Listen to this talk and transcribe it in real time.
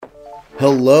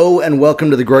Hello and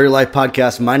welcome to the Grow Your Life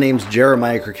podcast. My name's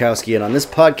Jeremiah Krakowski, and on this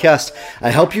podcast,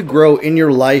 I help you grow in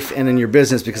your life and in your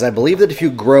business because I believe that if you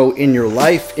grow in your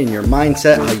life, in your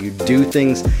mindset, how you do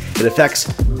things, it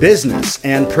affects business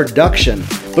and production.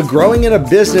 But growing in a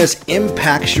business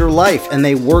impacts your life, and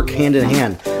they work hand in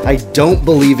hand. I don't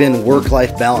believe in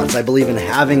work-life balance. I believe in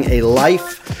having a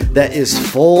life that is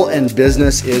full, and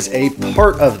business is a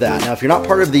part of that. Now, if you're not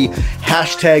part of the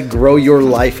hashtag Grow Your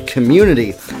Life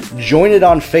community, join it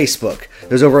on Facebook.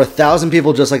 There's over 1,000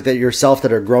 people just like that yourself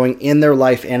that are growing in their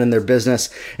life and in their business.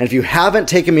 And if you haven't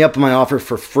taken me up on my offer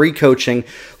for free coaching,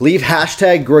 leave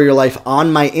hashtag Grow Your Life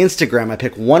on my Instagram. I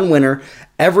pick one winner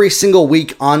every single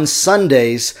week on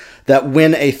Sundays that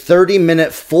win a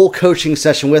 30-minute full coaching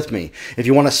session with me. If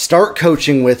you want to start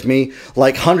coaching with me,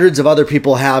 like hundreds of other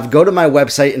people have, go to my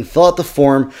website and fill out the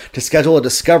form to schedule a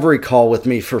discovery call with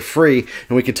me for free,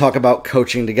 and we can talk about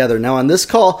coaching together. Now, on this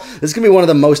call, this is going to be one of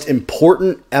the most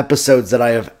important episodes that I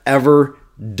have ever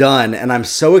done, and I'm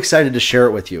so excited to share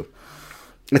it with you.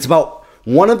 It's about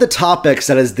one of the topics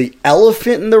that is the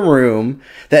elephant in the room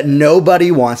that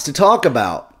nobody wants to talk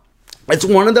about. It's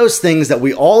one of those things that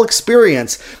we all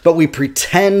experience, but we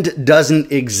pretend doesn't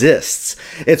exist.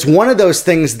 It's one of those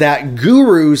things that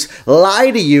gurus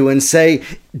lie to you and say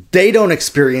they don't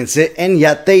experience it, and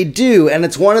yet they do. And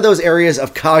it's one of those areas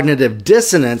of cognitive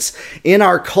dissonance in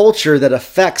our culture that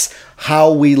affects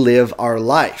how we live our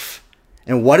life.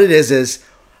 And what it is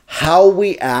how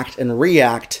we act and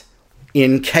react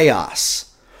in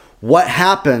chaos. What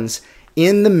happens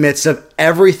in the midst of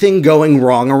everything going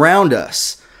wrong around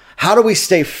us? How do we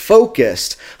stay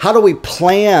focused? How do we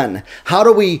plan? How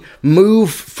do we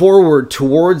move forward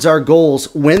towards our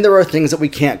goals when there are things that we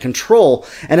can't control?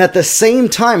 And at the same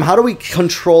time, how do we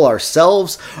control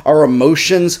ourselves, our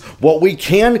emotions, what we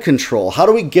can control? How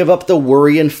do we give up the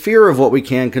worry and fear of what we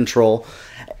can't control,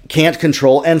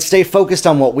 and stay focused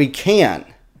on what we can?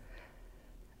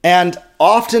 And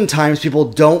oftentimes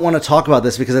people don't want to talk about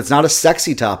this because it's not a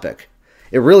sexy topic.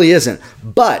 It really isn't.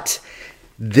 But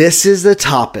this is the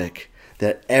topic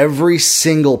that every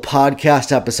single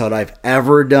podcast episode I've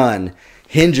ever done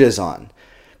hinges on.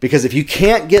 Because if you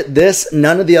can't get this,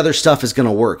 none of the other stuff is going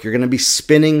to work. You're going to be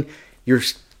spinning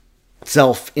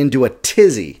yourself into a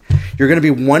tizzy. You're going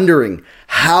to be wondering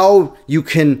how you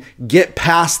can get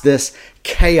past this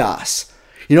chaos.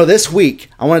 You know, this week,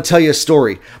 I want to tell you a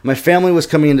story. My family was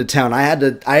coming into town. I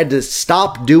had to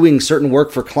stop doing certain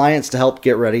work for clients to help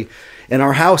get ready in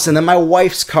our house, and then my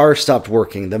wife's car stopped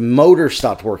working. The motor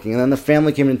stopped working, and then the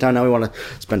family came into town. Now we want to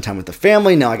spend time with the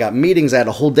family. Now I got meetings. I had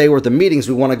a whole day worth of meetings.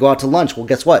 We want to go out to lunch. Well,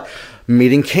 guess what?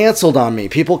 Meeting canceled on me.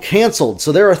 People canceled.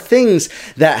 So there are things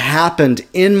that happened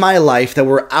in my life that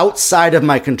were outside of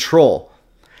my control.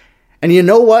 And you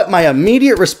know what? My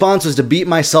immediate response was to beat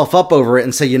myself up over it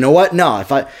and say, you know what? No,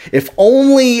 if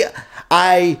only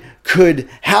I could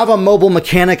have a mobile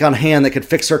mechanic on hand that could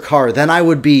fix her car, then I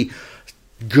would be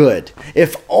good.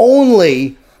 If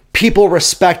only people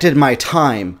respected my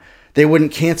time, they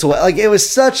wouldn't cancel it. Like, it was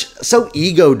so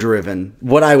ego driven.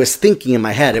 What I was thinking in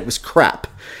my head, it was crap.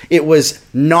 It was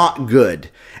not good.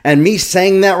 And me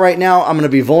saying that right now, I'm going to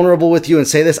be vulnerable with you and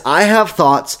say this. I have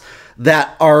thoughts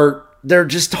that they're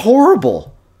just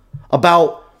horrible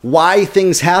about why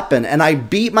things happen. And I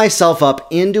beat myself up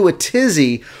into a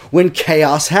tizzy when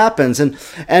chaos happens.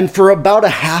 And for about a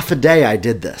half a day, I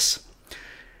did this.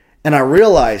 And I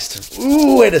realized,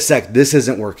 wait a sec, this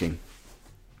isn't working.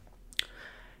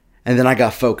 And then I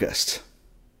got focused.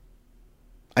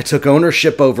 I took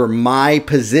ownership over my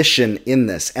position in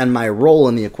this and my role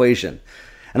in the equation.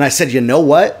 And I said, you know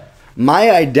what? My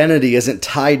identity isn't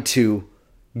tied to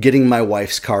getting my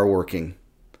wife's car working.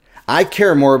 I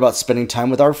care more about spending time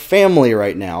with our family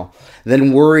right now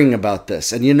than worrying about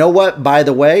this. And you know what? By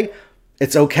the way,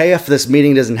 it's okay if this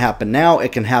meeting doesn't happen now.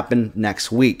 It can happen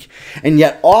next week. And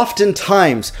yet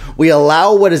oftentimes we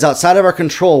allow what is outside of our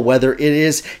control, whether it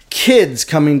is kids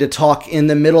coming to talk in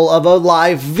the middle of a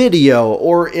live video,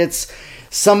 or it's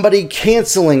somebody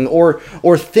canceling, or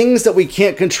things that we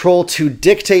can't control, to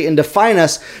dictate and define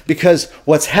us, because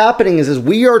what's happening is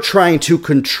we are trying to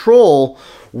control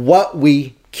what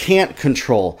we can't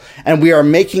control. And we are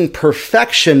making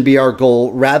perfection be our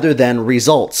goal rather than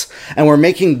results. And we're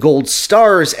making gold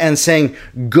stars and saying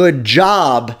good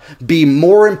job be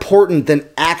more important than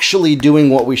actually doing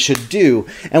what we should do.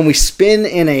 And we spin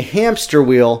in a hamster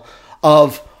wheel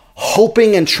of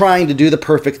hoping and trying to do the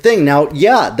perfect thing. Now,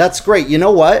 yeah, that's great. You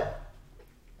know what?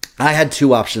 I had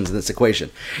two options in this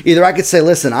equation. Either I could say,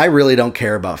 listen, I really don't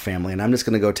care about family and I'm just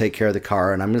going to go take care of the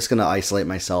car and I'm just going to isolate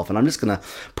myself and I'm just going to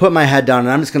put my head down and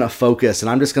I'm just going to focus and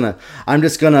I'm just going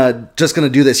to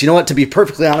do this. You know what? To be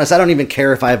perfectly honest, I don't even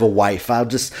care if I have a wife.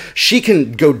 She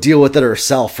can go deal with it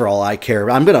herself for all I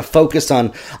care. I'm going to focus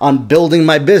on building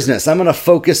my business. I'm going to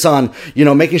focus on,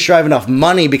 making sure I have enough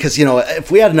money because,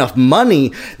 if we had enough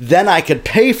money, then I could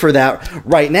pay for that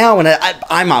right now. And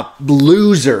I'm a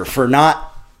loser for not.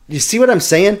 You see what I'm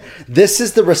saying? This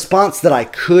is the response that I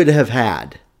could have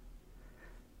had.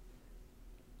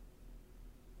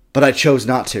 But I chose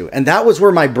not to. And that was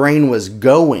where my brain was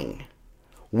going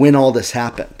when all this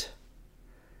happened.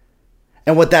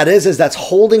 And what that is that's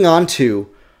holding on to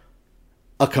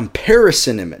a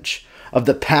comparison image of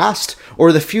the past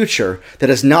or the future that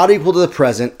is not equal to the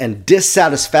present and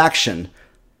dissatisfaction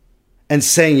and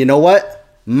saying, you know what?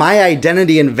 My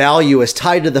identity and value is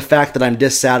tied to the fact that I'm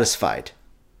dissatisfied.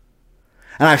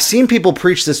 And I've seen people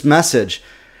preach this message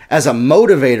as a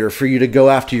motivator for you to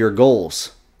go after your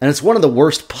goals. And it's one of the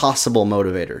worst possible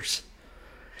motivators.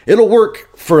 It'll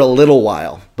work for a little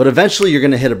while, but eventually you're going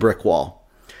to hit a brick wall.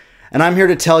 And I'm here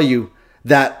to tell you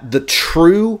that the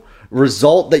true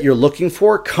result that you're looking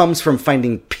for comes from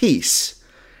finding peace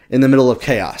in the middle of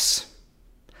chaos.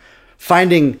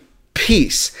 Finding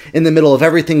peace in the middle of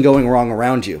everything going wrong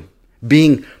around you.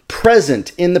 Being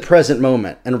present in the present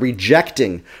moment and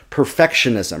rejecting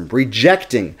perfectionism,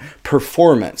 rejecting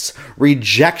performance,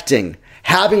 rejecting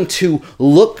having to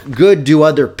look good to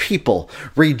other people,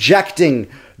 rejecting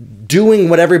doing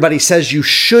what everybody says you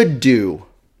should do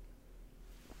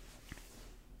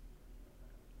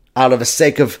out of a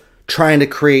sake of trying to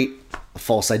create a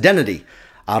false identity,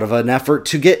 out of an effort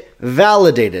to get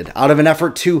validated, out of an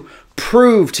effort to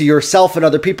prove to yourself and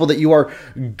other people that you are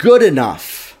good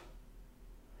enough,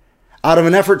 out of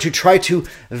an effort to try to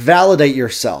validate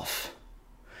yourself.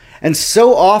 And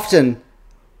so often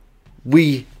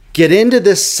we get into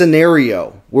this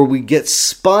scenario where we get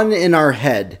spun in our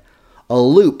head, a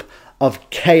loop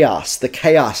of chaos, the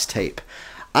chaos tape.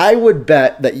 I would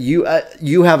bet that you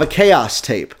have a chaos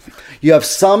tape. You have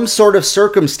some sort of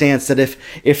circumstance that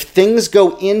if things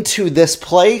go into this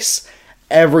place,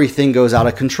 everything goes out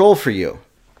of control for you.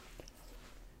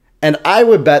 And I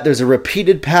would bet there's a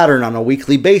repeated pattern on a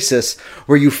weekly basis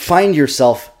where you find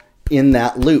yourself in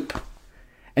that loop.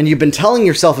 And you've been telling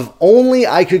yourself, if only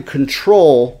I could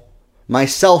control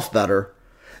myself better,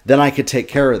 then I could take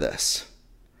care of this.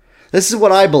 This is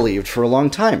what I believed for a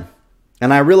long time.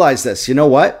 And I realized this. You know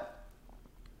what?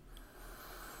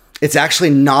 It's actually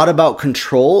not about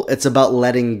control. It's about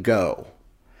letting go.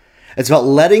 It's about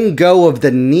letting go of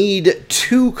the need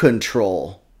to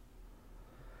control.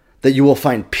 That you will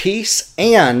find peace,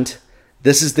 and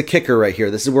this is the kicker right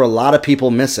here. This is where a lot of people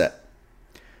miss it.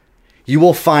 You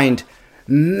will find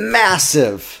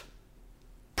massive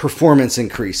performance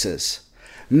increases,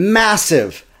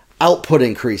 massive output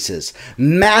increases,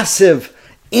 massive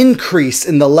increase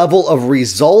in the level of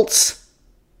results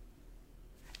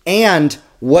and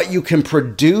what you can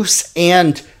produce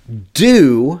and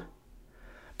do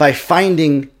by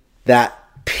finding that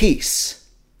peace.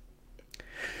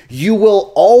 You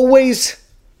will always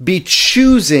be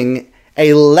choosing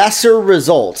a lesser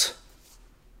result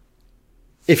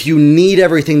if you need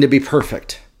everything to be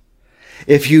perfect.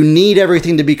 If you need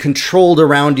everything to be controlled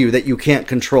around you that you can't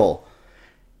control.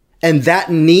 And that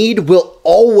need will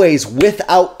always,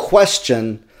 without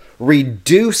question,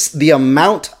 reduce the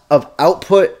amount of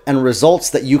output and results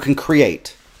that you can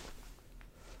create.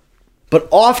 But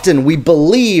often we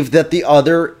believe that the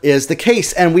other is the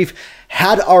case, and we've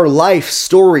had our life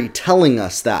story telling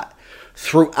us that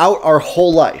throughout our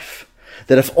whole life,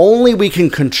 that if only we can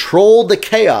control the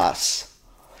chaos,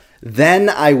 then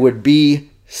I would be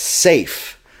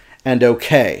safe and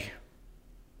okay.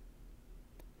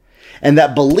 And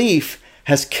that belief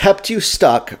has kept you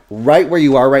stuck right where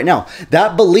you are right now.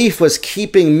 That belief was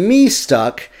keeping me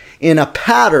stuck in a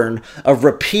pattern of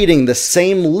repeating the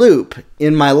same loop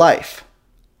in my life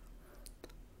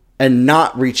and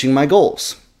not reaching my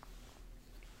goals.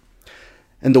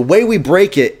 And the way we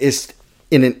break it is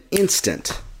in an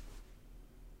instant.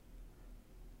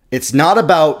 It's not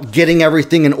about getting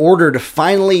everything in order to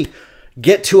finally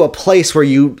get to a place where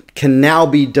you can now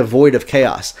be devoid of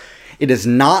chaos. It is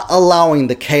not allowing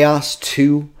the chaos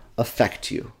to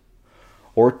affect you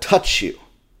or touch you,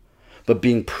 but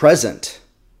being present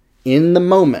in the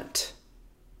moment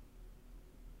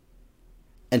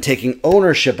and taking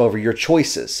ownership over your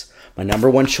choices. My number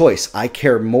one choice, I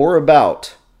care more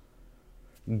about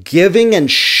giving and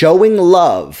showing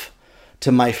love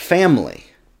to my family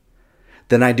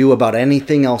than I do about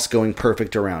anything else going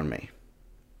perfect around me.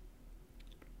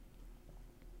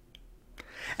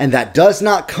 And that does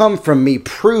not come from me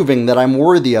proving that I'm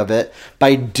worthy of it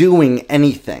by doing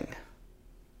anything.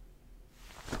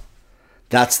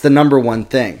 That's the number one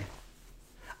thing.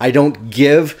 I don't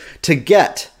give to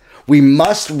get. We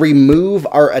must remove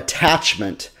our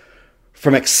attachment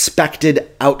from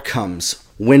expected outcomes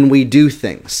when we do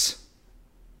things.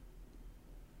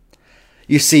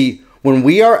 You see, when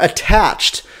we are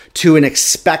attached to an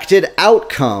expected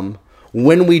outcome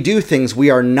when we do things, we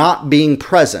are not being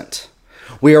present.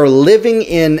 We are living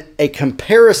in a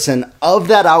comparison of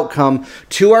that outcome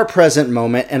to our present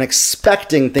moment and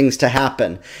expecting things to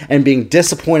happen and being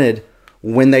disappointed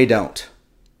when they don't.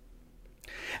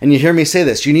 And you hear me say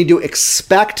this, you need to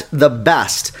expect the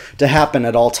best to happen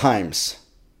at all times.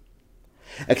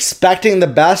 Expecting the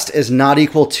best is not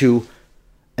equal to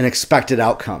an expected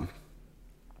outcome.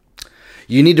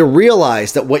 You need to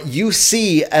realize that what you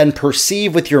see and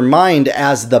perceive with your mind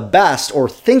as the best or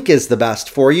think is the best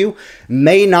for you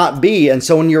may not be. And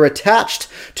so when you're attached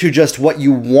to just what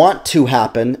you want to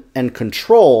happen and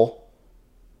control,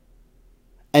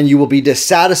 and you will be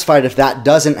dissatisfied if that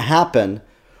doesn't happen,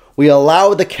 we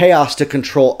allow the chaos to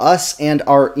control us and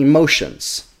our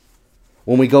emotions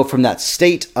when we go from that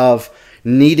state of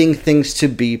needing things to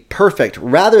be perfect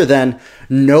rather than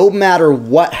no matter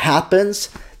what happens,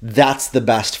 that's the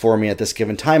best for me at this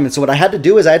given time. And so what I had to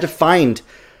do is I had to find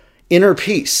inner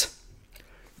peace,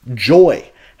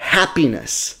 joy,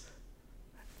 happiness,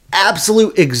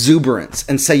 absolute exuberance,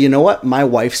 and say, you know what? My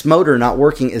wife's motor not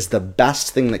working is the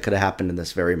best thing that could have happened in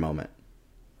this very moment.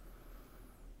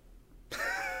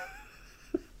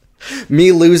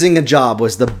 Me losing a job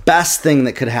was the best thing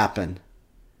that could happen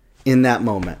in that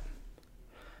moment.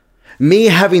 Me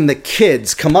having the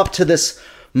kids come up to this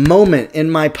moment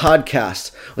in my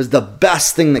podcast was the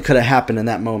best thing that could have happened in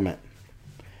that moment.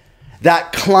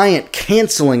 That client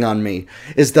canceling on me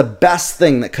is the best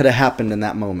thing that could have happened in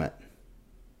that moment.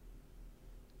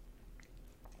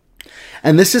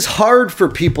 And this is hard for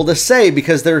people to say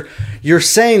because you're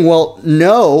saying, well,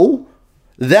 no,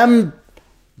 them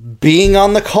being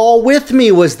on the call with me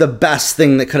was the best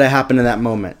thing that could have happened in that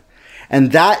moment.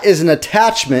 And that is an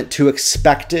attachment to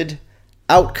expected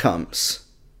outcomes.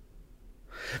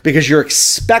 Because you're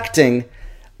expecting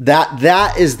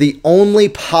that is the only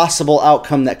possible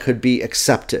outcome that could be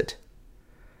accepted.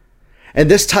 And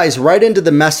this ties right into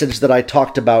the message that I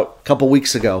talked about a couple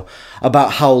weeks ago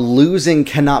about how losing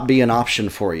cannot be an option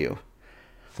for you.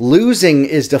 Losing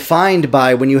is defined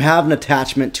by when you have an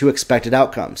attachment to expected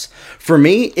outcomes. For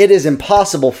me, it is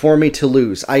impossible for me to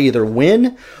lose. I either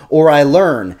win or I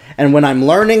learn. And when I'm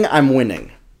learning, I'm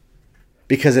winning.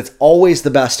 Because it's always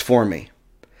the best for me.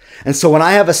 And so when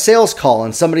I have a sales call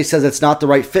and somebody says it's not the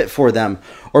right fit for them,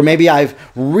 or maybe I've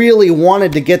really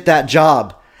wanted to get that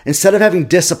job, instead of having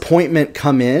disappointment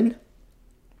come in,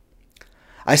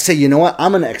 I say, you know what?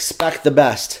 I'm going to expect the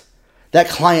best. That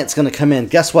client's going to come in.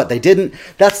 Guess what? They didn't.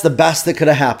 That's the best that could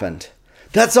have happened.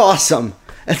 That's awesome.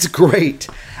 That's great.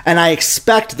 And I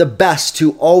expect the best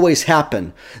to always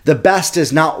happen. The best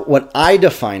is not what I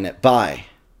define it by.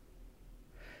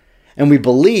 And we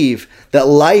believe that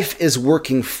life is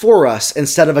working for us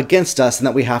instead of against us and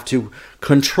that we have to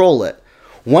control it.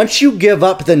 Once you give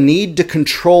up the need to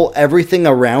control everything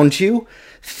around you,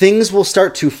 things will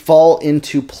start to fall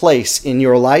into place in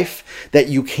your life that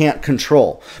you can't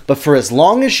control. But for as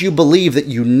long as you believe that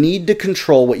you need to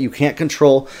control what you can't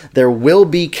control, there will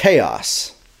be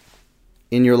chaos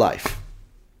in your life.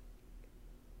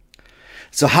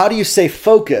 So how do you stay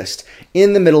focused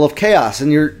in the middle of chaos?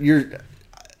 And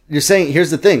you're saying,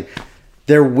 here's the thing,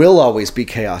 there will always be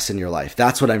chaos in your life.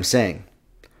 That's what I'm saying.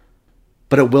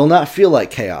 But it will not feel like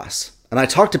chaos. And I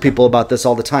talk to people about this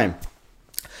all the time,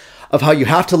 of how you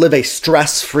have to live a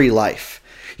stress-free life.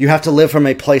 You have to live from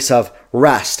a place of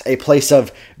rest, a place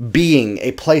of being,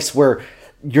 a place where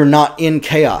you're not in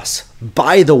chaos.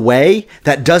 By the way,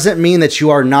 that doesn't mean that you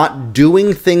are not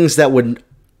doing things that would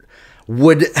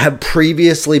have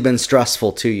previously been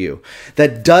stressful to you.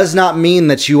 That does not mean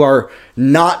that you are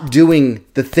not doing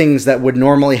the things that would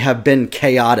normally have been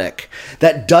chaotic.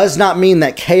 That does not mean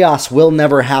that chaos will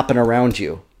never happen around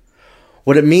you.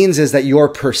 What it means is that your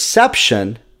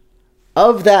perception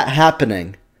of that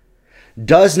happening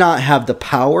does not have the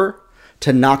power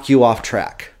to knock you off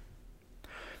track.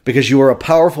 Because you are a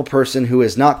powerful person who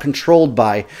is not controlled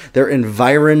by their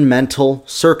environmental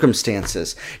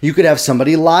circumstances. You could have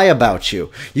somebody lie about you.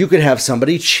 You could have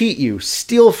somebody cheat you,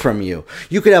 steal from you.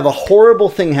 You could have a horrible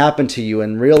thing happen to you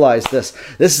and realize this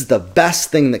is the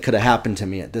best thing that could have happened to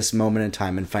me at this moment in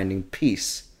time, and finding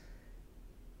peace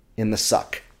in the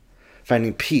suck.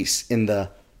 Finding peace in the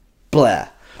blah.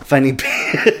 finding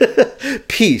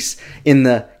peace in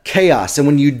the chaos. And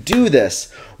when you do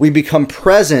this, we become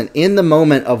present in the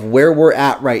moment of where we're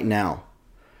at right now.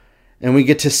 And we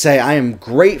get to say, I am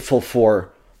grateful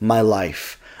for my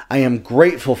life. I am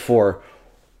grateful for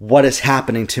what is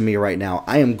happening to me right now.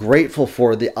 I am grateful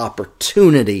for the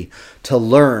opportunity to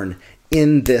learn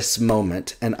in this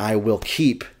moment, and I will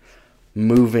keep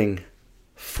moving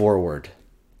forward.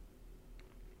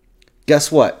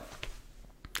 Guess what?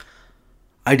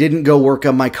 I didn't go work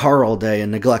on my car all day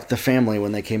and neglect the family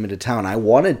when they came into town. I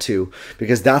wanted to,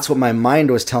 because that's what my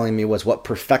mind was telling me was what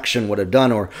perfection would have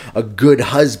done, or a good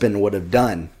husband would have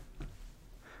done.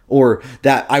 Or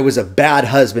that I was a bad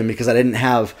husband because I didn't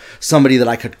have somebody that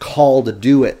I could call to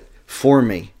do it for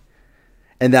me.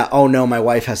 And that, oh no, my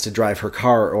wife has to drive her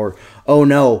car. Or, oh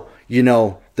no,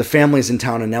 the family's in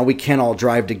town and now we can't all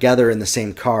drive together in the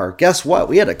same car. Guess what?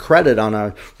 We had a credit on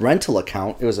a rental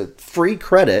account. It was a free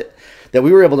credit that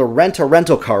we were able to rent a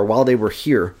rental car while they were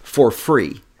here for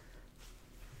free.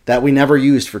 That we never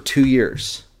used for 2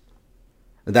 years.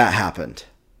 That happened.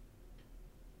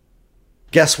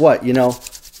 Guess what?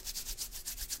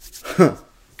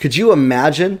 Could you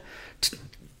imagine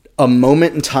a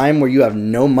moment in time where you have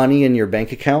no money in your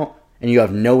bank account and you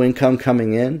have no income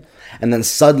coming in, and then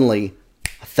suddenly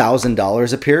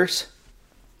 $1,000 appears?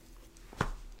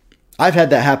 I've had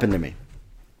that happen to me.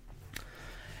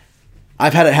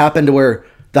 I've had it happen to where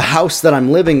the house that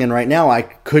I'm living in right now, I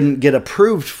couldn't get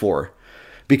approved for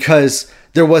because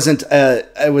there wasn't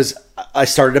I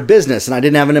started a business and I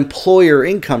didn't have an employer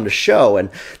income to show. And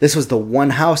this was the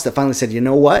one house that finally said, you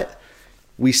know what?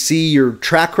 We see your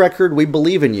track record. We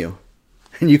believe in you,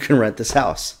 and you can rent this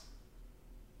house.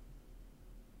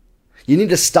 You need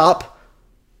to stop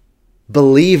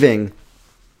believing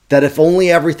that if only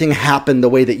everything happened the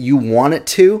way that you want it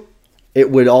to,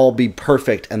 it would all be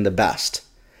perfect and the best.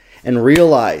 And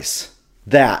realize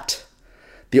that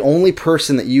the only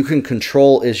person that you can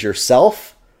control is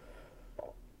yourself.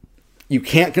 You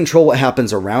can't control what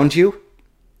happens around you.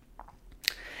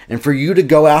 And for you to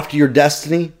go after your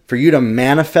destiny, for you to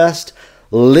manifest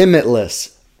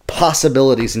limitless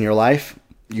possibilities in your life,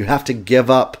 you have to give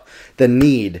up the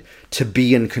need to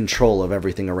be in control of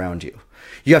everything around you.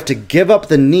 You have to give up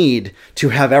the need to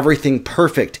have everything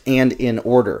perfect and in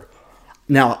order.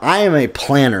 Now, I am a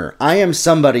planner. I am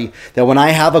somebody that when I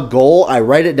have a goal, I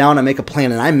write it down, I make a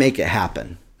plan, and I make it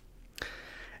happen.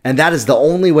 And that is the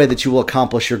only way that you will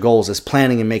accomplish your goals, is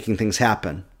planning and making things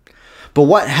happen. But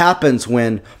what happens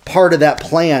when part of that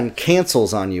plan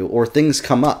cancels on you or things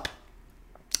come up?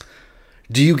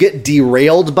 Do you get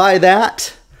derailed by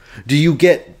that? Do you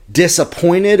get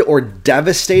disappointed or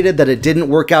devastated that it didn't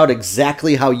work out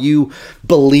exactly how you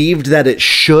believed that it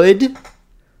should?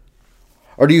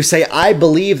 Or do you say, I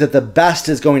believe that the best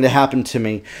is going to happen to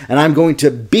me, and I'm going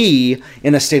to be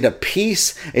in a state of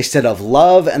peace, a state of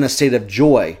love, and a state of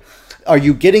joy? Are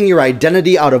you getting your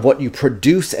identity out of what you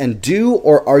produce and do,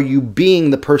 or are you being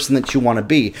the person that you want to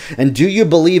be? And do you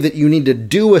believe that you need to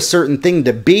do a certain thing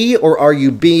to be, or are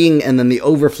you being and then the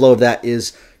overflow of that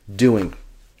is doing?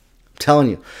 I'm telling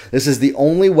you, this is the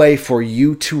only way for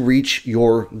you to reach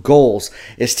your goals,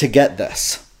 is to get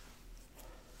this.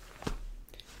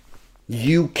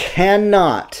 You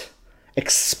cannot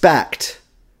expect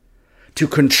to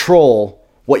control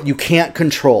what you can't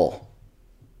control.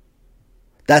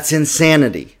 That's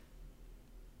insanity.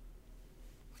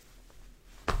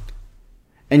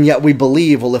 And yet we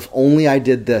believe, well, if only I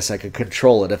did this, I could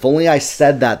control it. If only I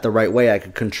said that the right way, I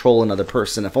could control another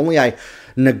person. If only I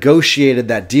negotiated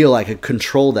that deal, I could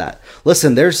control that.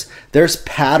 Listen, there's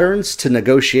patterns to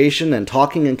negotiation and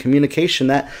talking and communication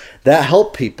that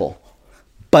help people.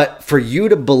 But for you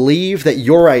to believe that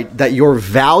your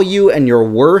value and your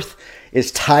worth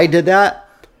is tied to that,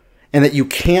 and that you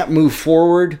can't move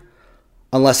forward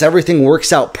unless everything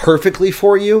works out perfectly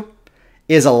for you,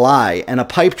 is a lie and a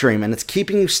pipe dream, and it's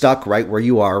keeping you stuck right where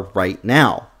you are right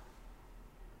now.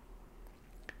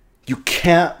 You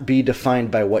can't be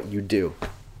defined by what you do.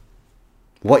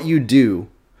 What you do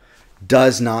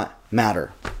does not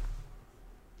matter.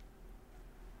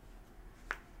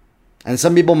 And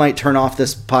some people might turn off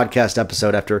this podcast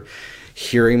episode after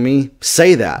hearing me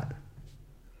say that.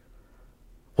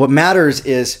 What matters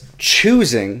is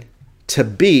choosing to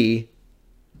be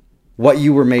what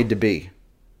you were made to be.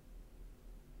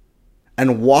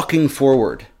 And walking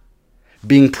forward.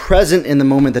 Being present in the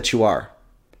moment that you are.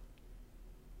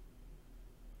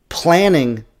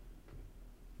 Planning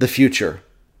the future.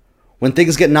 When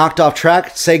things get knocked off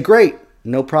track, say, great,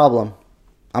 no problem.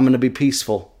 I'm going to be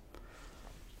peaceful.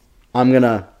 I'm going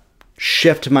to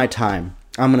shift my time.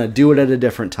 I'm going to do it at a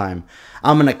different time.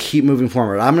 I'm going to keep moving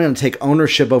forward. I'm going to take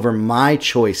ownership over my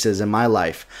choices in my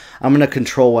life. I'm going to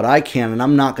control what I can, and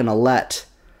I'm not going to let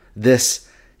this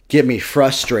get me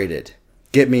frustrated,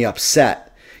 get me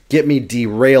upset, get me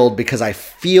derailed because I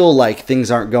feel like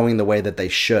things aren't going the way that they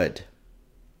should.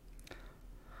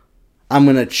 I'm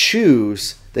going to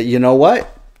choose that, you know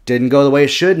what? Didn't go the way it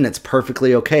should, and it's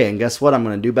perfectly okay. And guess what? I'm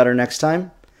going to do better next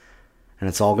time, and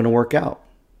it's all going to work out.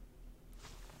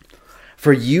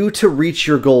 For you to reach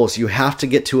your goals, you have to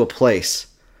get to a place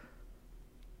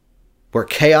where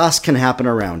chaos can happen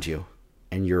around you,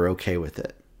 and you're okay with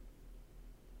it.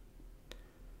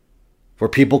 Where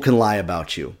people can lie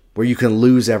about you, where you can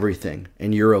lose everything,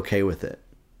 and you're okay with it.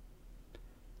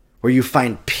 Where you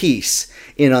find peace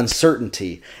in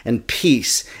uncertainty and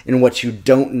peace in what you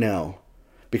don't know,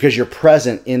 because you're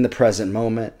present in the present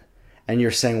moment, and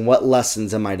you're saying, what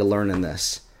lessons am I to learn in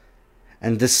this?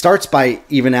 And this starts by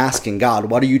even asking God,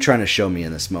 what are you trying to show me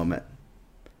in this moment?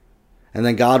 And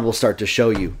then God will start to show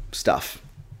you stuff.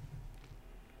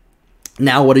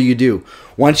 Now, what do?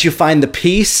 Once you find the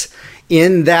peace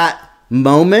in that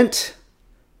moment,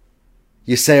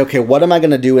 you say, okay, what am I going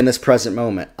to do in this present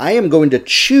moment? I am going to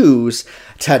choose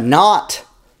to not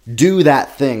do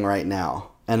that thing right now,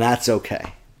 and that's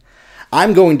okay.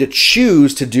 I'm going to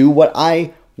choose to do what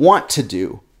I want to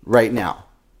do right now.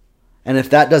 And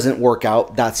if that doesn't work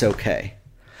out, that's okay.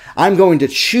 I'm going to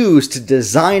choose to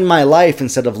design my life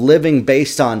instead of living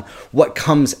based on what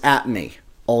comes at me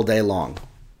all day long.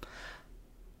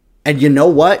 And you know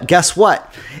what? Guess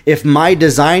what? If my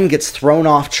design gets thrown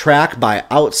off track by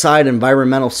outside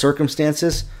environmental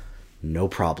circumstances, no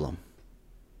problem.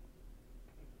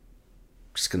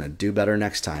 Just going to do better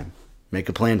next time. Make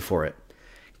a plan for it.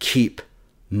 Keep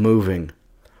moving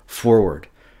forward.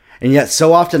 And yet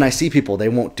so often I see people, they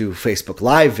won't do Facebook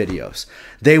Live videos.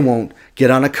 They won't get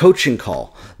on a coaching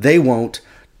call. They won't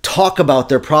talk about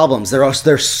their problems.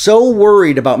 They're so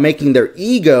worried about making their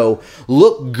ego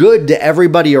look good to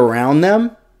everybody around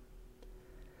them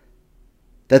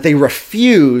that they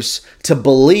refuse to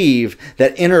believe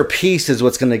that inner peace is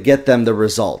what's going to get them the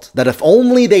result. That if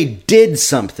only they did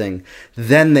something,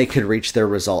 then they could reach their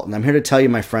result. And I'm here to tell you,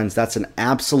 my friends, that's an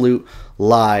absolute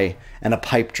lie and a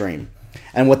pipe dream.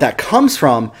 And what that comes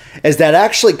from is that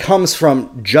actually comes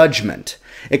from judgment.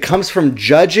 It comes from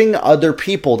judging other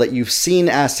people that you've seen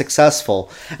as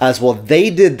successful as, well, they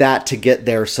did that to get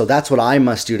there, so that's what I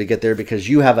must do to get there, because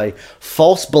you have a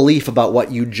false belief about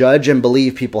what you judge and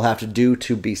believe people have to do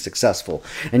to be successful.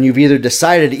 And you've either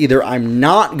decided, I'm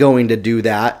not going to do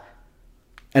that,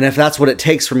 and if that's what it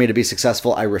takes for me to be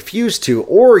successful, I refuse to,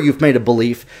 or you've made a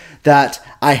belief that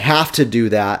I have to do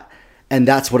that, and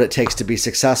that's what it takes to be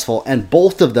successful. And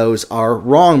both of those are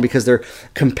wrong, because they're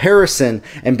comparison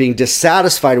and being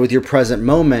dissatisfied with your present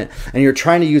moment. And you're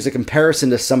trying to use a comparison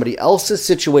to somebody else's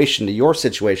situation, to your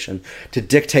situation, to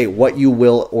dictate what you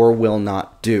will or will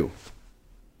not do.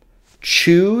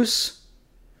 Choose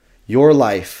your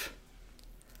life.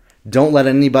 Don't let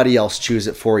anybody else choose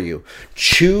it for you.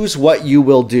 Choose what you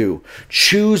will do.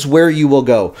 Choose where you will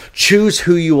go. Choose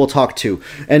who you will talk to.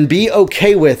 And be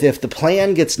okay with, if the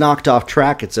plan gets knocked off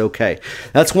track, it's okay.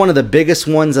 That's one of the biggest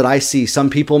ones that I see.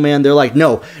 Some people, man, they're like,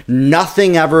 no,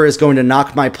 nothing ever is going to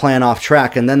knock my plan off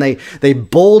track. And then they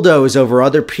bulldoze over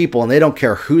other people, and they don't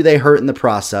care who they hurt in the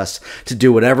process to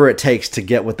do whatever it takes to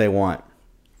get what they want.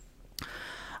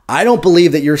 I don't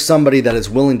believe that you're somebody that is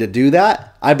willing to do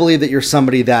that. I believe that you're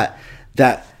somebody that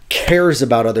cares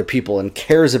about other people and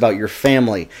cares about your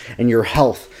family and your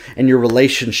health and your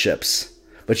relationships.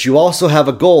 But you also have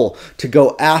a goal to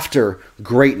go after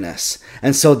greatness.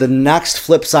 And so the next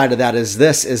flip side of that is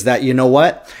that, you know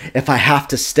what? If I have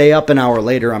to stay up an hour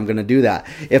later, I'm going to do that.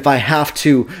 If I have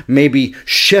to maybe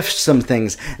shift some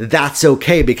things, that's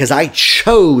okay, because I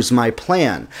chose my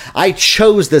plan. I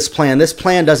chose this plan. This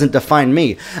plan doesn't define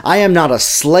me. I am not a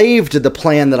slave to the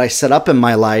plan that I set up in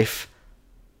my life.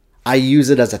 I use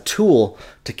it as a tool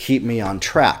to keep me on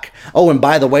track. Oh, and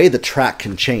by the way, the track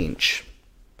can change,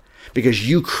 because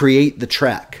you create the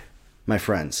track, my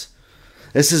friends.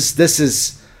 This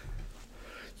is,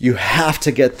 you have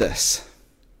to get this.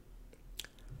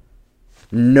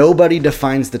 Nobody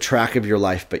defines the track of your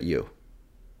life but you.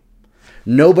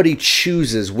 Nobody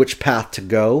chooses which path to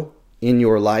go in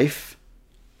your life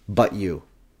but you.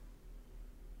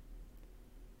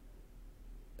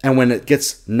 And when it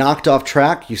gets knocked off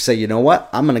track, you say, you know what?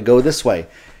 I'm going to go this way.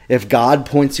 If God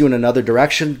points you in another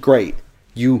direction, great.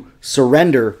 You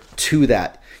surrender to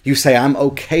that. You say, I'm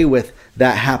okay with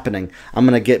that happening. I'm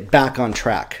going to get back on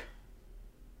track.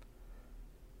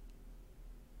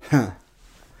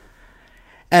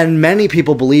 And many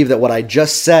people believe that what I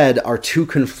just said are two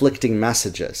conflicting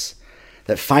messages.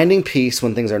 That finding peace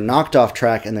when things are knocked off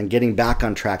track and then getting back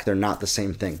on track, they're not the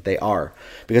same thing. They are.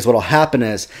 Because what will happen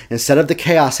is, instead of the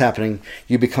chaos happening,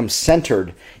 you become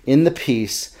centered in the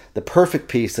peace, the perfect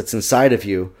peace that's inside of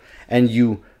you, and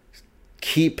you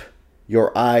keep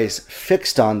your eyes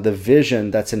fixed on the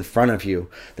vision that's in front of you,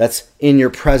 that's in your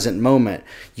present moment.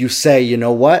 You say, you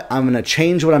know what? I'm going to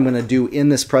change what I'm going to do in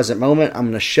this present moment. I'm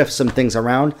going to shift some things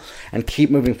around and keep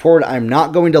moving forward. I'm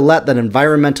not going to let that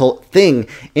environmental thing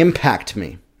impact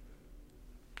me.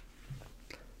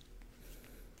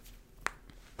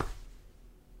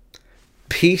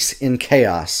 Peace in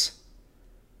chaos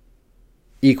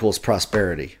equals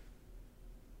prosperity.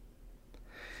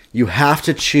 You have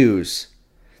to choose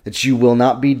that you will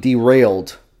not be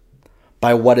derailed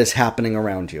by what is happening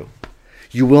around you.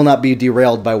 You will not be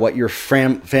derailed by what your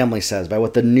family says, by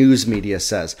what the news media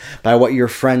says, by what your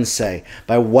friends say,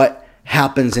 by what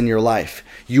happens in your life.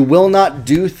 You will not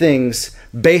do things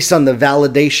based on the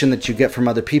validation that you get from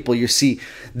other people. You see,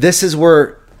 this is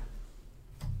where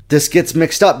this gets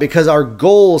mixed up, because our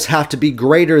goals have to be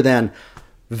greater than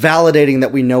validating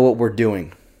that we know what we're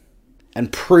doing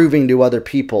and proving to other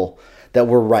people that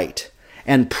we're right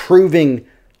and proving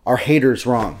our haters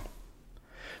wrong.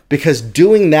 Because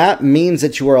doing that means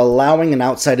that you are allowing an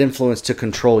outside influence to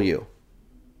control you.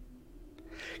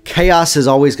 Chaos is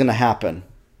always going to happen.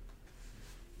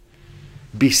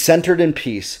 Be centered in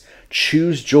peace,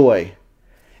 choose joy,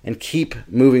 and keep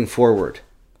moving forward.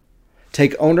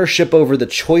 Take ownership over the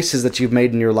choices that you've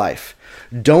made in your life.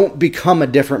 Don't become a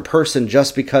different person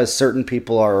just because certain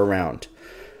people are around.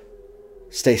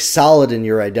 Stay solid in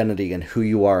your identity and who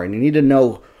you are. And you need to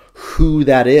know who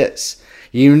that is.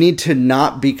 You need to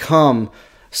not become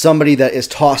somebody that is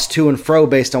tossed to and fro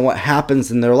based on what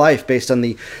happens in their life, based on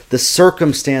the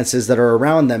circumstances that are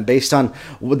around them, based on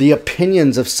the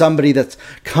opinions of somebody that's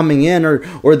coming in,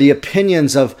 or the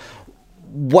opinions of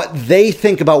what they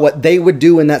think about what they would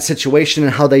do in that situation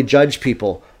and how they judge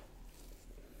people.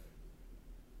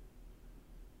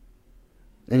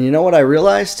 And you know what I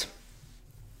realized?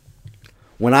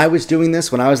 When I was doing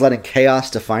this, when I was letting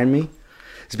chaos define me,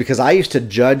 it's because I used to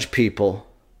judge people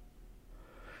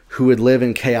who would live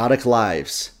in chaotic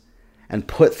lives and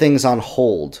put things on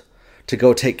hold to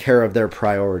go take care of their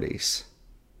priorities.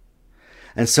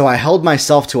 And so I held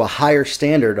myself to a higher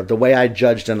standard of the way I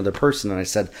judged another person. And I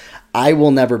said, I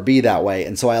will never be that way.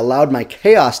 And so I allowed my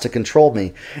chaos to control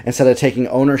me instead of taking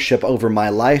ownership over my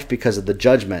life because of the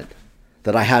judgment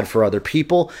that I had for other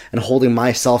people and holding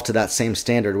myself to that same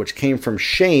standard, which came from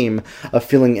shame of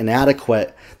feeling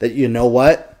inadequate, that, you know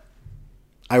what?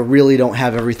 I really don't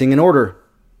have everything in order.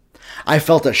 I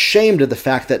felt ashamed of the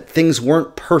fact that things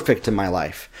weren't perfect in my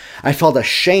life. I felt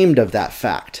ashamed of that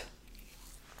fact.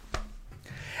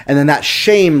 And then that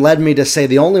shame led me to say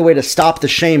the only way to stop the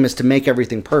shame is to make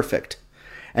everything perfect.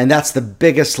 And that's the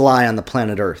biggest lie on the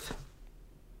planet Earth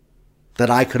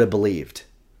that I could have believed.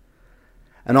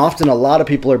 And often a lot of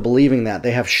people are believing that.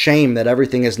 They have shame that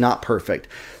everything is not perfect,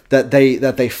 that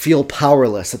they feel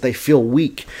powerless, that they feel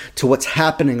weak to what's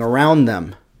happening around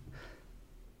them.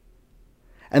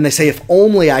 And they say, if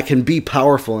only I can be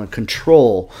powerful and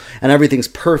control and everything's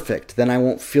perfect, then I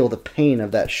won't feel the pain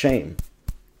of that shame.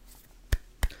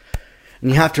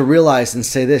 And you have to realize and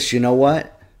say this, you know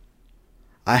what?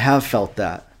 I have felt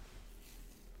that.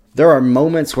 There are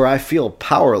moments where I feel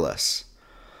powerless.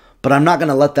 But I'm not going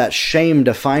to let that shame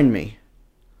define me.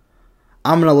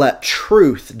 I'm going to let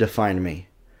truth define me.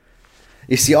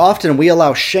 You see, often we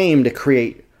allow shame to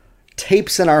create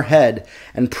tapes in our head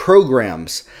and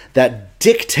programs that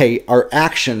dictate our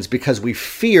actions because we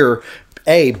fear,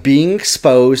 being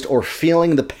exposed or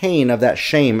feeling the pain of that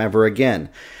shame ever again.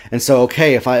 And so,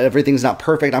 if everything's not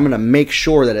perfect, I'm going to make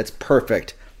sure that it's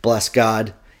perfect. Bless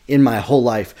God, in my whole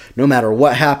life. No matter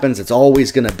what happens, it's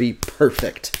always going to be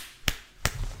perfect.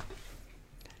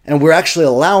 And we're actually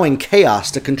allowing chaos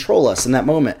to control us in that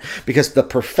moment because the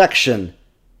perfection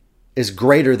is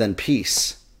greater than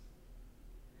peace.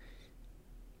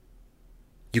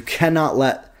 You cannot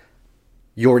let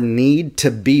your need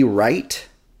to be right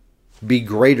be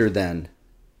greater than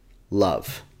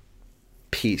love,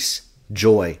 peace,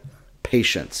 joy,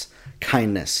 patience,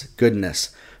 kindness,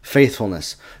 goodness,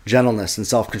 faithfulness, gentleness, and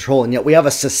self-control. And yet we have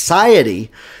a society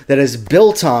that is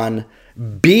built on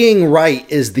being right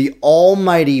is the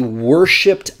almighty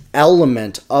worshipped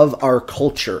element of our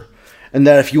culture. And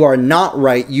that if you are not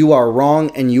right, you are wrong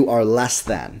and you are less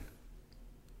than.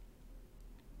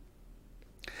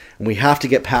 And we have to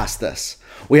get past this.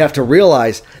 We have to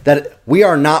realize that we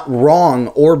are not wrong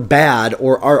or bad,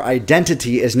 or our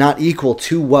identity is not equal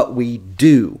to what we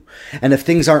do. And if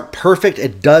things aren't perfect,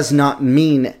 it does not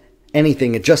mean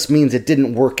anything. It just means it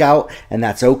didn't work out, and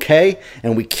that's okay.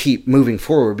 And we keep moving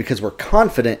forward because we're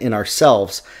confident in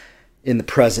ourselves in the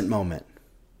present moment.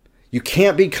 You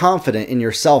can't be confident in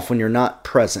yourself when you're not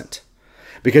present,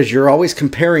 because you're always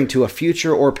comparing to a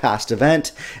future or past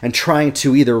event and trying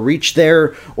to either reach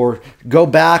there or go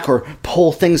back or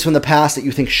pull things from the past that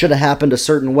you think should have happened a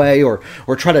certain way, or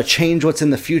try to change what's in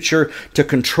the future to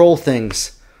control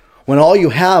things, when all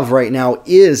you have right now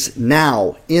is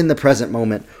now, in the present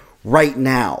moment, right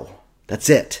now. That's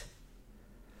it.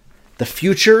 The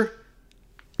future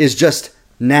is just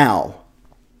now.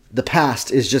 The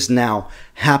past is just now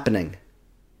happening.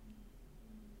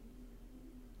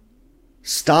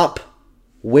 Stop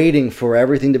waiting for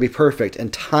everything to be perfect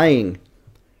and tying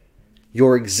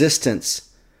your existence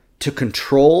to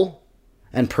control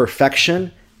and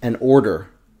perfection and order,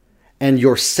 and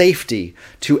your safety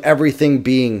to everything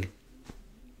being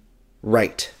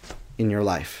right in your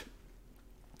life.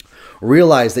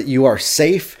 Realize that you are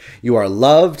safe, you are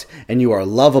loved, and you are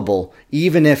lovable,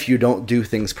 even if you don't do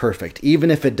things perfect, even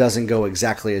if it doesn't go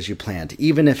exactly as you planned,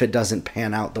 even if it doesn't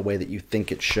pan out the way that you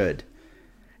think it should.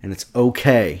 And it's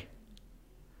okay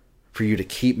for you to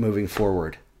keep moving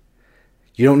forward.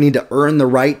 You don't need to earn the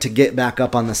right to get back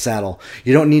up on the saddle.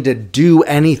 You don't need to do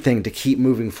anything to keep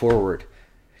moving forward.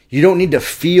 You don't need to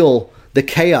feel the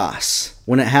chaos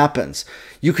when it happens.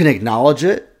 You can acknowledge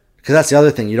it, because that's the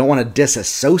other thing. You don't want to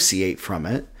disassociate from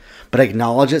it, but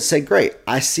acknowledge it. Say, great,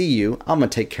 I see you. I'm going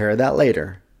to take care of that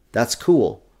later. That's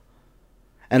cool.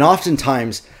 And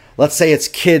oftentimes, let's say it's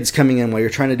kids coming in while you're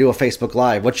trying to do a Facebook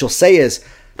Live. What you'll say is,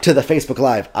 to the Facebook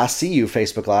Live, I see you,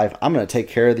 Facebook Live. I'm going to take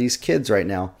care of these kids right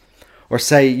now. Or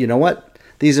say, you know what?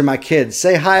 These are my kids.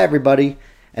 Say hi, everybody,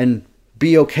 and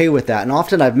be okay with that. And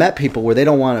often I've met people where they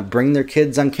don't want to bring their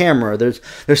kids on camera. There's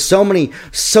so many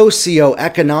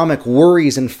socioeconomic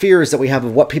worries and fears that we have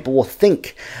of what people will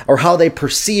think, or how they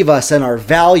perceive us and our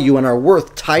value and our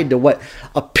worth tied to what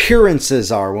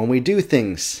appearances are when we do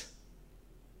things.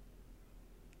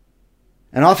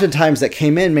 And oftentimes that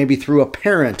came in maybe through a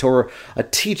parent or a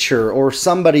teacher or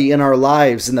somebody in our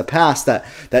lives in the past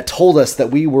that told us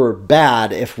that we were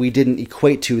bad if we didn't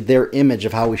equate to their image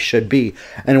of how we should be.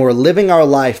 And we're living our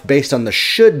life based on the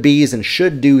should be's and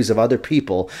should do's of other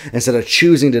people, instead of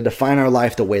choosing to define our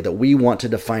life the way that we want to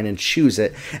define and choose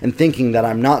it, and thinking that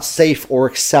I'm not safe or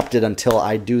accepted until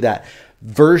I do that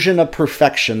version of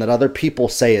perfection that other people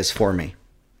say is for me.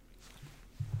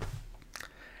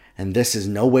 And this is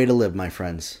no way to live, my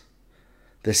friends.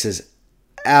 This is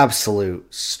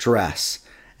absolute stress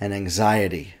and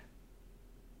anxiety.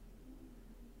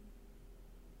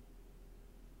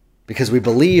 Because we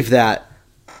believe that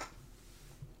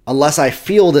unless I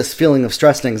feel this feeling of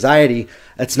stress and anxiety,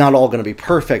 it's not all going to be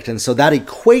perfect. And so that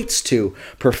equates to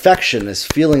perfection, is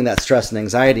feeling that stress and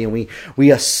anxiety. And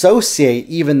we associate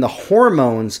even the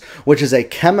hormones, which is a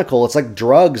chemical, it's like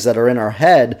drugs that are in our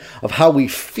head, of how we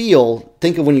feel.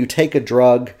 Think of when you take a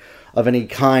drug of any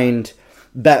kind,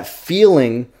 that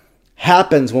feeling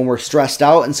happens when we're stressed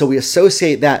out. And so we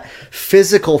associate that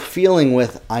physical feeling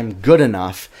with, I'm good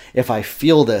enough if I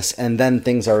feel this, and then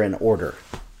things are in order.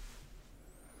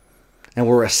 And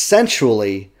we're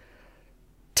essentially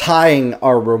tying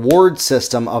our reward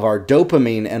system of our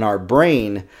dopamine and our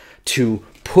brain to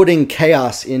putting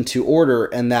chaos into order,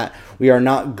 and that we are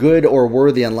not good or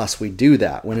worthy unless we do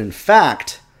that. When in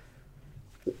fact,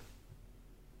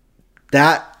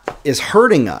 that is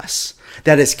hurting us.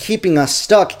 That is keeping us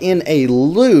stuck in a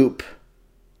loop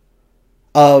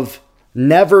of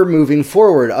never moving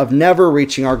forward, of never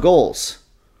reaching our goals.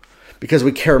 Because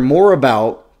we care more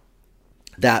about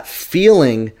that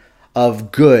feeling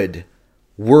of good,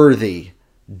 worthy,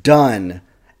 done,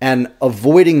 and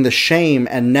avoiding the shame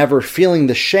and never feeling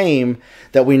the shame,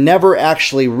 that we never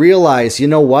actually realize, you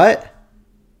know what?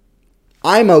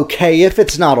 I'm okay if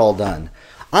it's not all done.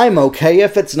 I'm okay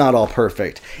if it's not all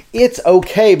perfect. It's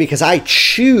okay because I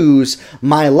choose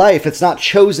my life. It's not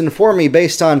chosen for me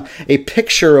based on a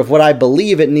picture of what I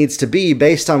believe it needs to be,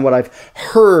 based on what I've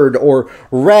heard or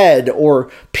read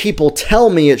or people tell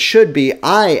me it should be.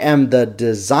 I am the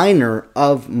designer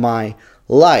of my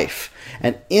life.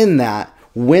 And in that,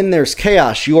 when there's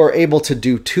chaos, you are able to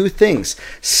do two things.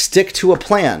 Stick to a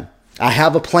plan. I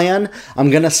have a plan. I'm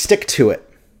going to stick to it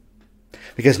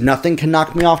because nothing can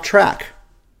knock me off track.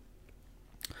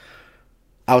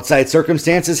 Outside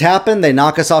circumstances happen, they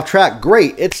knock us off track.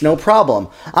 Great, it's no problem.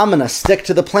 I'm going to stick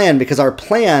to the plan because our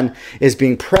plan is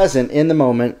being present in the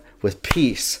moment with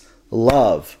peace,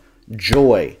 love,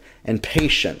 joy, and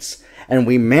patience. And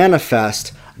we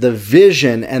manifest the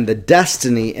vision and the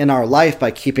destiny in our life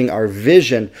by keeping our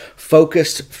vision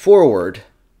focused forward,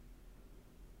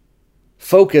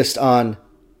 focused on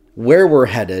where we're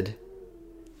headed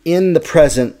in the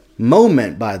present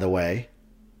moment, by the way.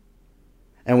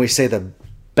 And we say the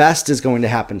best is going to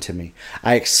happen to me.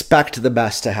 I expect the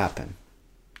best to happen.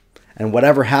 And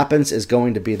whatever happens is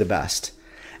going to be the best.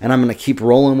 And I'm going to keep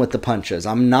rolling with the punches.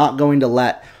 I'm not going to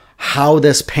let how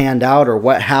this panned out or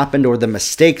what happened or the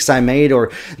mistakes I made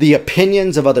or the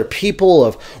opinions of other people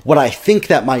of what I think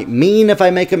that might mean if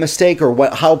I make a mistake or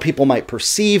how people might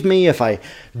perceive me if I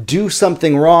do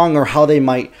something wrong or how they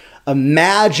might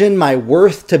imagine my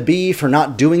worth to be for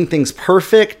not doing things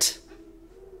perfect.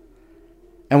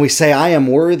 And we say, I am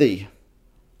worthy.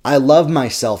 I love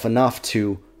myself enough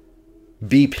to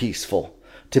be peaceful,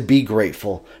 to be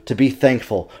grateful, to be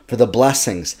thankful for the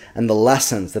blessings and the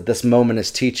lessons that this moment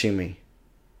is teaching me.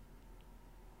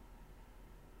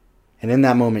 And in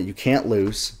that moment, you can't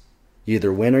lose. You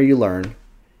either win or you learn,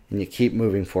 and you keep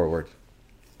moving forward.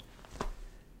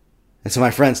 And so,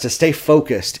 my friends, to stay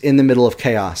focused in the middle of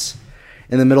chaos,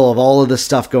 in the middle of all of this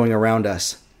stuff going around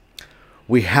us,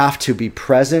 we have to be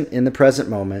present in the present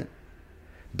moment,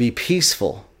 be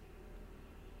peaceful.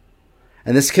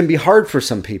 And this can be hard for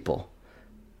some people.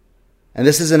 And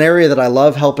this is an area that I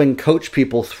love helping coach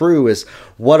people through is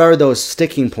what are those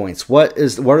sticking points? What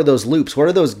are those loops? What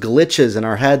are those glitches in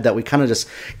our head that we kind of just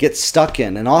get stuck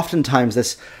in? And oftentimes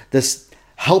this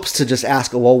helps to just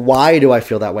ask, well, why do I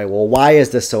feel that way? Well, why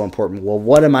is this so important? Well,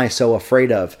 what am I so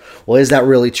afraid of? Well, is that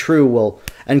really true? Well,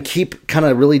 and keep kind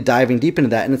of really diving deep into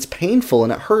that. And it's painful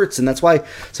and it hurts. And that's why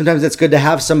sometimes it's good to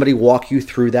have somebody walk you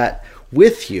through that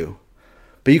with you.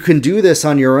 But you can do this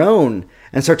on your own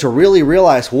and start to really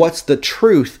realize what's the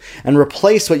truth and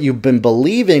replace what you've been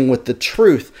believing with the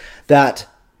truth that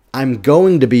I'm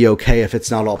going to be okay if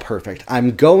it's not all perfect.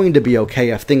 I'm going to be okay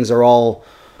if things are all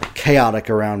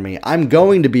chaotic around me. I'm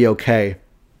going to be okay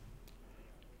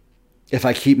if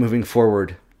I keep moving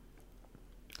forward.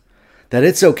 That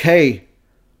it's okay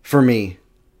for me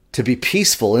to be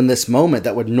peaceful in this moment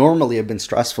that would normally have been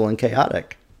stressful and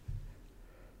chaotic.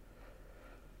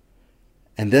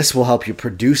 And this will help you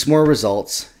produce more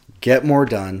results, get more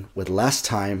done with less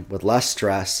time, with less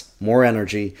stress, more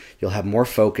energy. You'll have more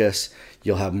focus.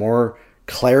 You'll have more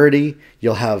clarity.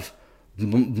 You'll have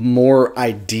more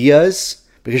ideas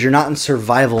because you're not in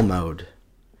survival mode.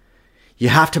 You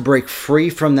have to break free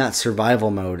from that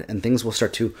survival mode and things will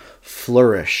start to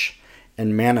flourish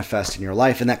and manifest in your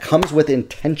life. And that comes with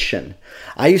intention.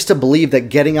 I used to believe that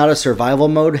getting out of survival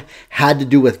mode had to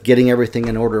do with getting everything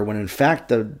in order, when in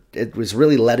fact, it was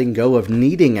really letting go of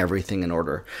needing everything in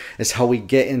order. It's how we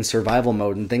get in survival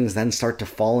mode and things then start to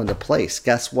fall into place.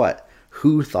 Guess what?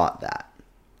 Who thought that?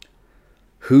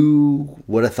 Who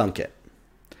would have thunk it?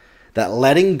 That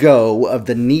letting go of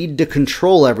the need to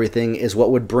control everything is what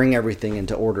would bring everything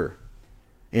into order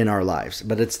in our lives.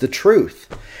 But it's the truth.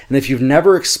 And if you've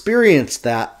never experienced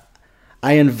that,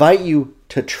 I invite you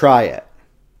to try it.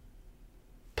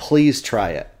 Please try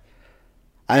it.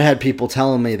 I had people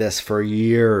telling me this for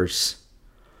years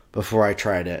before I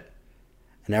tried it.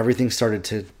 And everything started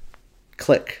to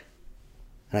click.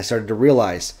 And I started to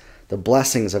realize the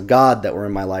blessings of God that were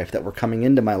in my life, that were coming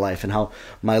into my life, and how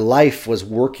my life was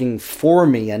working for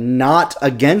me and not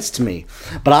against me.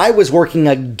 But I was working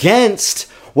against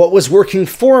what was working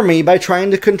for me by trying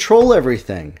to control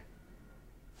everything.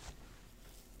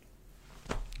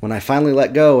 When I finally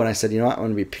let go and I said, you know what, I'm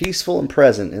going to be peaceful and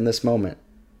present in this moment.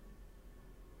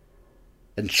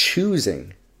 And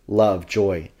choosing love,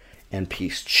 joy, and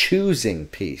peace. Choosing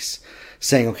peace.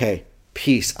 Saying, okay,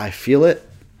 peace, I feel it.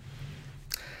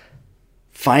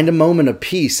 Find a moment of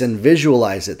peace and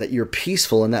visualize it, that you're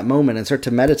peaceful in that moment, and start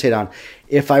to meditate on,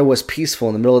 if I was peaceful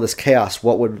in the middle of this chaos,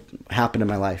 what would happen in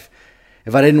my life?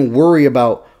 If I didn't worry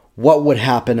about what would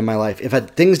happen in my life, if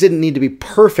things didn't need to be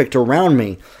perfect around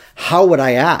me, how would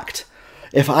I act?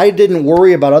 If I didn't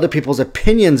worry about other people's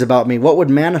opinions about me, what would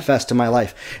manifest in my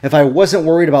life? If I wasn't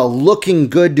worried about looking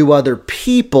good to other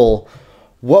people,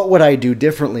 what would I do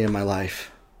differently in my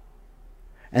life?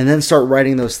 And then start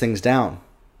writing those things down.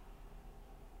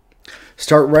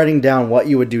 Start writing down what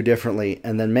you would do differently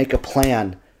and then make a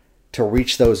plan to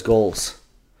reach those goals.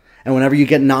 And whenever you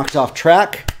get knocked off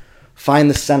track, find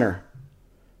the center.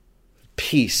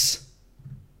 Peace.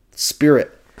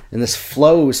 Spirit. And this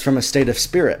flows from a state of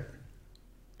spirit.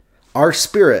 Our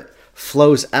spirit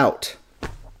flows out.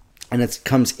 And it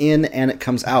comes in and it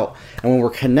comes out. And when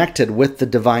we're connected with the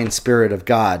divine spirit of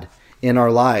God in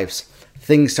our lives,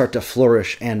 things start to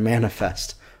flourish and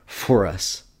manifest for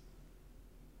us.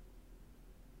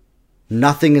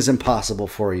 Nothing is impossible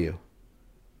for you.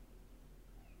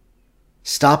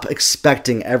 Stop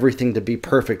expecting everything to be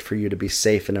perfect for you to be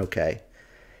safe and okay.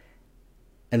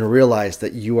 And realize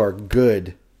that you are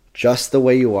good just the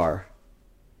way you are.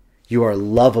 You are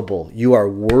lovable. You are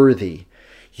worthy.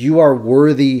 You are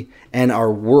worthy and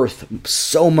are worth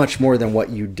so much more than what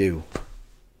you do.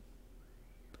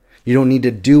 You don't need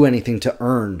to do anything to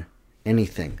earn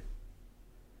anything.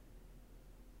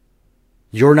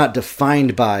 You're not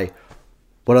defined by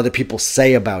what other people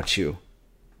say about you.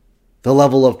 The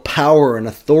level of power and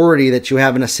authority that you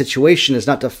have in a situation is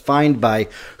not defined by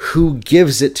who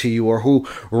gives it to you or who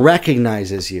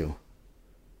recognizes you.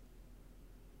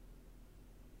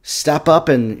 Step up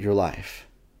in your life.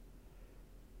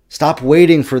 Stop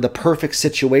waiting for the perfect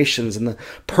situations and the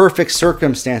perfect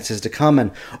circumstances to come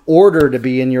in order to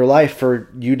be in your life for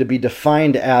you to be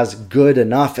defined as good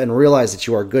enough, and realize that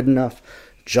you are good enough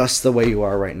just the way you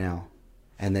are right now.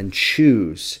 And then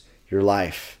choose your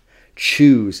life.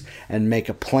 Choose and make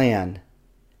a plan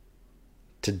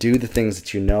to do the things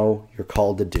that you know you're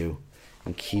called to do,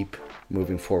 and keep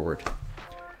moving forward.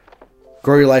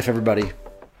 Grow your life, everybody.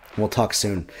 We'll talk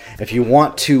soon. If you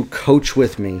want to coach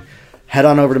with me, head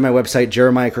on over to my website,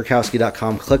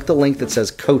 jeremiahkrakowski.com. Click the link that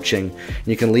says coaching. And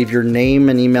you can leave your name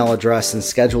and email address and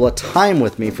schedule a time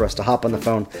with me for us to hop on the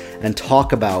phone and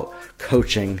talk about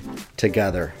coaching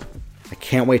together. I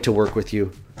can't wait to work with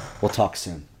you. We'll talk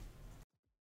soon.